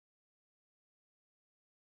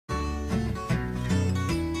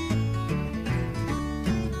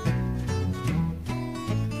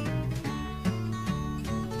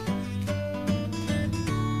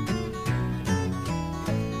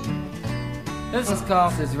This is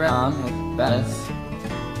called his restaurant with Bettis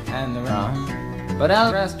and the restaurant. But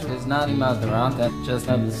Alice's restaurant is not a restaurant, that's just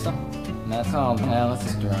of the song. And that's called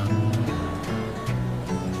Alice's restaurant.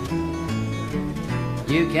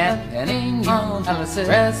 You get anything on Alice's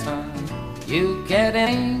restaurant. You get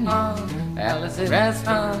anything on Alice's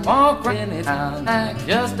restaurant. Walk right in it down like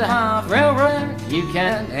just a half railroad. You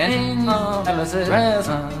get anything on Alice's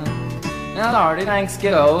restaurant. Now, Lordy,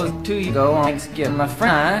 Thanksgiving to you go on Thanksgiving. My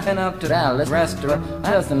friend went up to Alice's restaurant.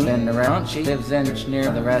 I doesn't live around. She lives in near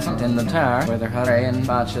the restaurant in the tower with her husband and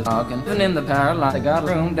Botcha talking. And in the power lot, they got a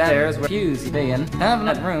room downstairs where Hughes being. Having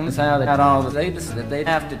that room is how they got all the ladies that they'd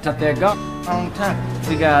have to tuck their go long time.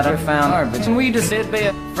 We got our found garbage, and we just did be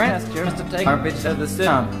a friend just to take garbage to the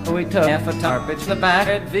sun. We took half a garbage to the back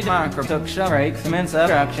at the marker, took shell rakes, commenced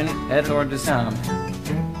construction, headed toward the sun.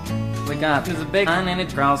 We got to the big line and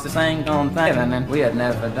it crossed the thing on Thanksgiving, and we had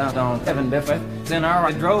never done on Thanksgiving before. Then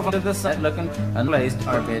we drove to the side looking unlaced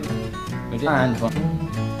garbage. We did find one.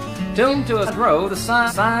 To a road, the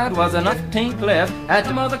side was an 15 cliff. At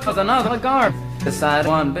the mother was another guard. The side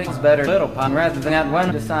one big was better little pond rather than that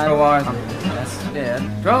one. The side was yes,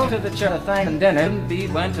 did. Drove to the church thing and dinner.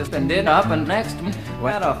 Indeed went to spend it up, and next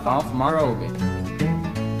went off Morobe.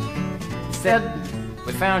 He said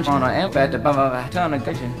we found you on an amp at above a ton of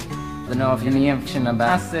kitchen. I don't know if you need information about.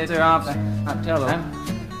 I said, sir, officer, I tell them,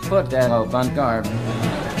 put that old bun guard.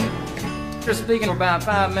 After speaking for about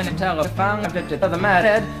 5 minutes, telephone up to the mad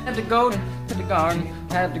head, had to go to the garden,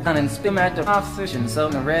 had to gun and spin at the officers, and so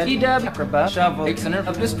the red EW acrobat shovel takes and her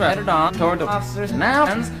distracted on toward the officers.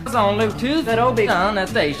 Now, there's only two that'll be done at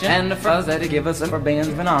station, and the fuzz that give us for being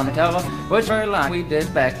been on to tell us which were like we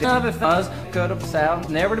did back to other fuzz could have south,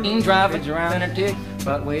 never been driving around in a tick.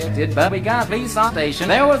 But we did, but we got police on station.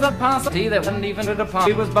 There was a possibility that wasn't even to the point.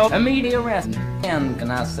 We was both immediately arrested.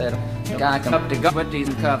 And I said, the guy come up to go with these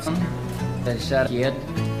cuffs. They shut a kid.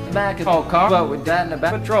 Back in the whole car, but we got in the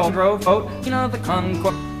back patrol drove boat. You know the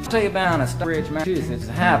Concord. Tell you about a Bridge, Massachusetts.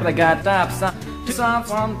 Half they got stop sign. 2 stops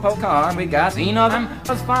on the car. We got seen of them.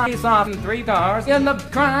 Was 5 stops in 3 cars. In the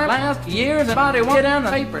crime last years, everybody wanted in the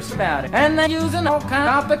papers about it. And they using all kind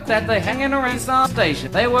of topics that they hanging around the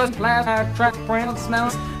station. They was flat track print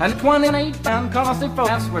smells and 28 pound costly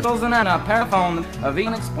folks were closing out a paraphone of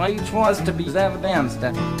even explain which was to be evidence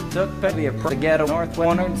that took the approach to ghetto north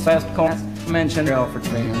corner and west corner mentioned for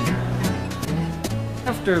treatment.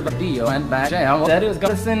 After the deal went back to jail, said he was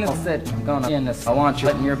going to send us, said, I'm going to end this. I want you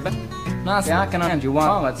in your bed. And I said, I can hand you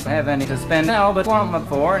one. Let's have any to spend now, but one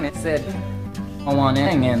before. And it said, I want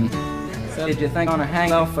anything in. So did you think I'm going to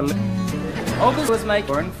hang off for Opus was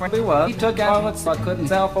making and friend we was. He took out what I couldn't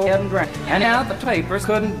sell for and drink. And out the papers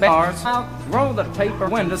couldn't bear ours. I'll roll the paper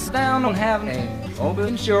windows down on having a Opus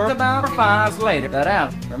insured about 5 hours later. That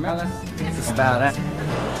out. Remember this? This is about it.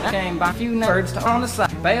 I came by a few nerds on the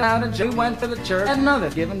side. Bailed out a Jew, went to the church. Had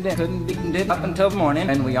another given dinner. Couldn't be did up until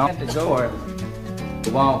morning. And we all had to go for it.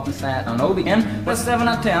 We walked and sat on OBN. The 7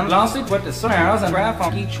 out of 10 lawsuit with the scenarios and graph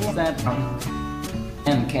on each one that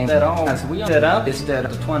and came that all as we stood up instead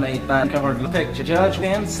of the 28 by covered picture judge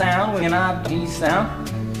in sound when I sound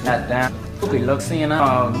that down we look seeing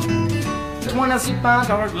all 26 by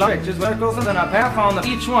covered pictures circles and then I pass on the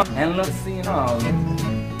each one and look seeing all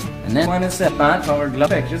and then when it's set by covered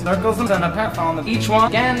pictures circles and then I pass on the each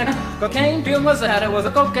one and cocaine deal was that it was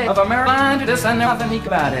a cocaine of a Maryland to this and nothing he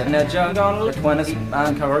about it and that judge on the 26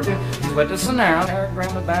 by covered with the scenario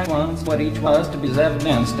paragraph the back ones what each was to be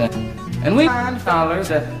evidence that. And we find dollars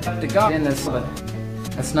that to God in this, but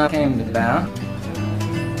that's not came to about.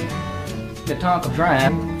 The talk of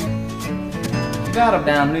drag. Got up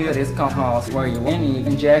down near this house where you win, you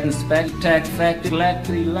can jack and spec, tax, fact,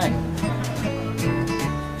 electricity, length.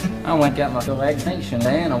 I went got my vaccination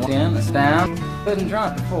day and I went in, it's down. Couldn't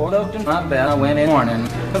drop before, looked in my bed, I went in morning.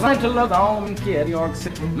 Cause I had to look all in kid, York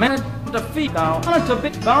City. Man, the feet all, I took a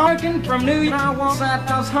bit bargain from New York. I was at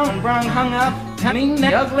those hung up. I mean,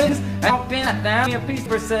 the uglies, I walked in, I down, a piece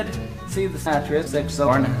per said, see the citrus, 6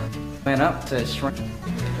 or went up to shrink.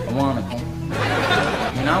 I wanna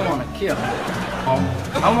kill.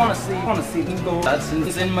 I wanna see them go nuts and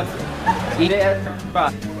in my dead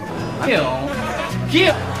body.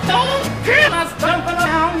 Kill, don't kill, I was jumping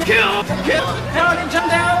around, kill, how did jump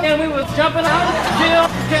down, and we was jumping out, kill,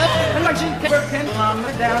 and like she kept her pin on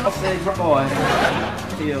me down, I said, boy,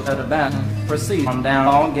 feel that about proceed on down,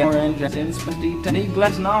 all get more injections,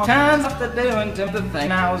 neglect and all kinds of to do until the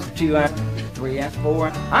thing I was 2 hours, 3 hours,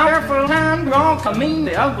 4 hours full time, we all come in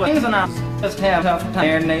the ugly things and I just have tough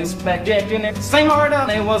time, and they expect in it, same hard up,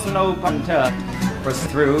 they wasn't open tough, for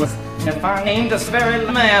through. If I ain't this very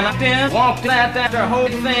man, I did walk that after a whole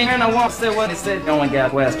thing, and I walked there when he said, only got a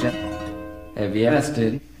question. Have you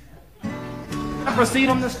invested? I proceed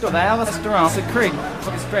on the store, the Alice restaurant, the creek,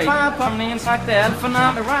 straight. Five names like that,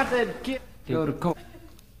 phenomenal, right there, kid. Go to court.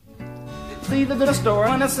 See the store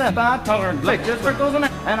when it's set by taller lectures, circles, and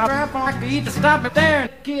I rap on like eat to stop it there,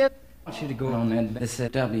 kid. I want you to go on that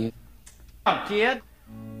SW. Oh, kid.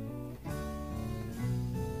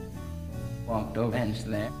 Walked over bench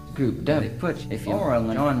there. Group W. Put if you're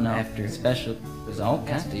on after special, there's all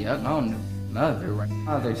kinds of young on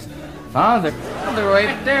others. Father,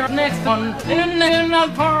 right there, next one, in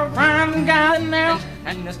the poor prime guy in there,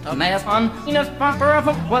 and just a mass on, just bumper of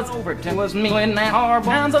him was over to was me in that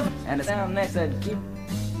horrible hands of, and the sound next said, keep.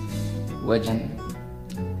 Would you?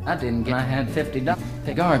 I didn't get, I had $50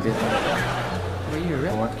 to garbage. Were you a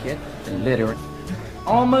real kid? Literate.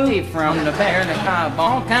 All movie from the bear to cop,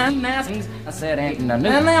 all kinds of nasties. I said, ain't no new.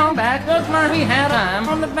 And they all back, look, man, we had time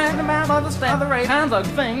on the back of my mother's staff, the right kinds of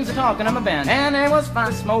things talking on the bench. And there was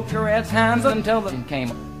fine smoke your ass hands until the came.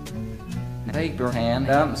 Paper hand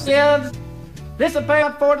up, kids. This is pay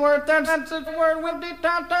up for the word, that's the word, with the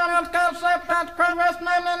top, concept, that's the rest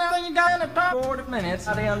name, and everything you got in the top 40 minutes.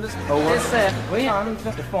 I understood. It said, we on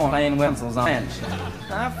 54 playing whistles on bench.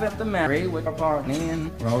 I felt the memory with our partner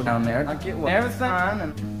and rode down there. I get everything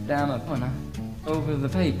and down upon over the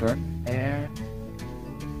paper. There,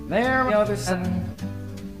 the other side,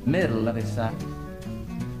 middle of the side.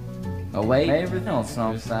 Away, everything else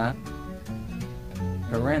on the side.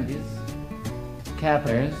 Parentheses,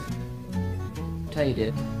 capitals.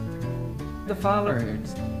 The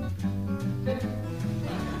followers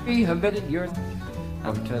prohibited yours. I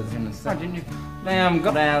was in the sergeant. Damn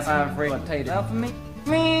good ass I've rotated up for me.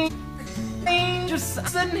 Just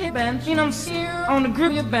sitting here bench, you know, I'm here on the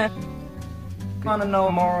group of bench. Wanna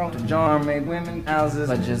know moral to jar made women houses,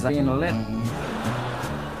 but just being a little.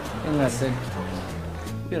 Unless it,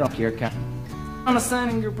 you don't care, cat. On a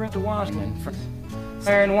signing your print to Washington first.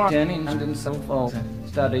 Aaron Washington, and then so full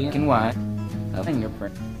studying why. A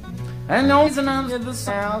fingerprint. And the reason I'm in the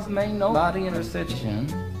south made nobody in a situation.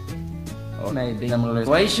 Or maybe similar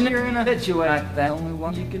situation you're in a situation like that. Only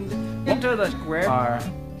one you can do. Into the square bar.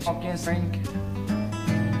 Walking drink.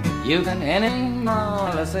 You can anything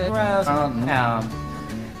more. Let's say restaurant now.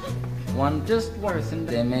 One just worse than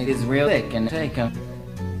they make is real thick and take them.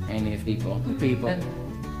 And if people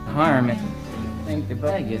harm it, think the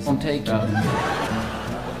Vegas won't take them.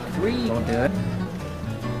 Three will do it.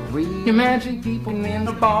 Imagine people in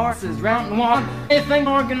the bars is round and walk. If they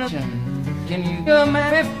organization, can you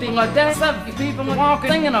imagine 50 like that? 70 people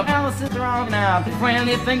walking, singing a palace is wrong now. The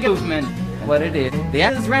friendly thing movement, what it is, the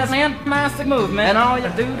resonant massive movement, and all you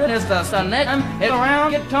do is the sun it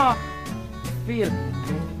around guitar, feel it.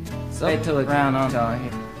 So wait till it's round on guitar,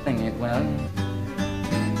 sing it well.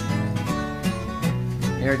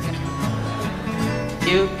 Here it comes.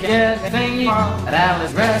 You can sing at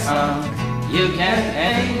Alice Restaurant. You can't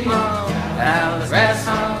anymore. Alice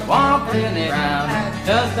restaurant, walking around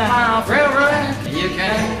just a half railroad. You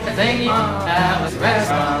can't sing Alice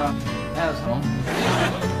restaurant. That was home.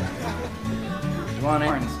 You want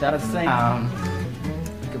to instead of singing?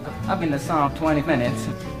 I've been in the song 20 minutes.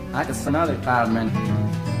 I could sing another 5 minutes.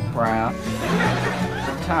 Proud.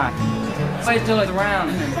 Time. Wait till it's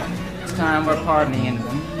around. This time we're partying.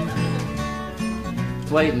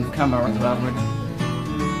 Waiting to come around.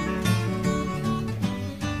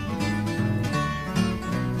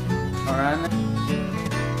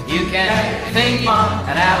 You can think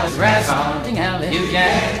at Alice restaurant. You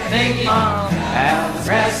can think Alice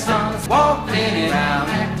restaurant. Walking around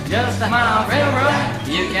just a mile railroad.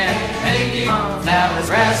 You can think Alice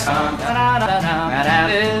restaurant.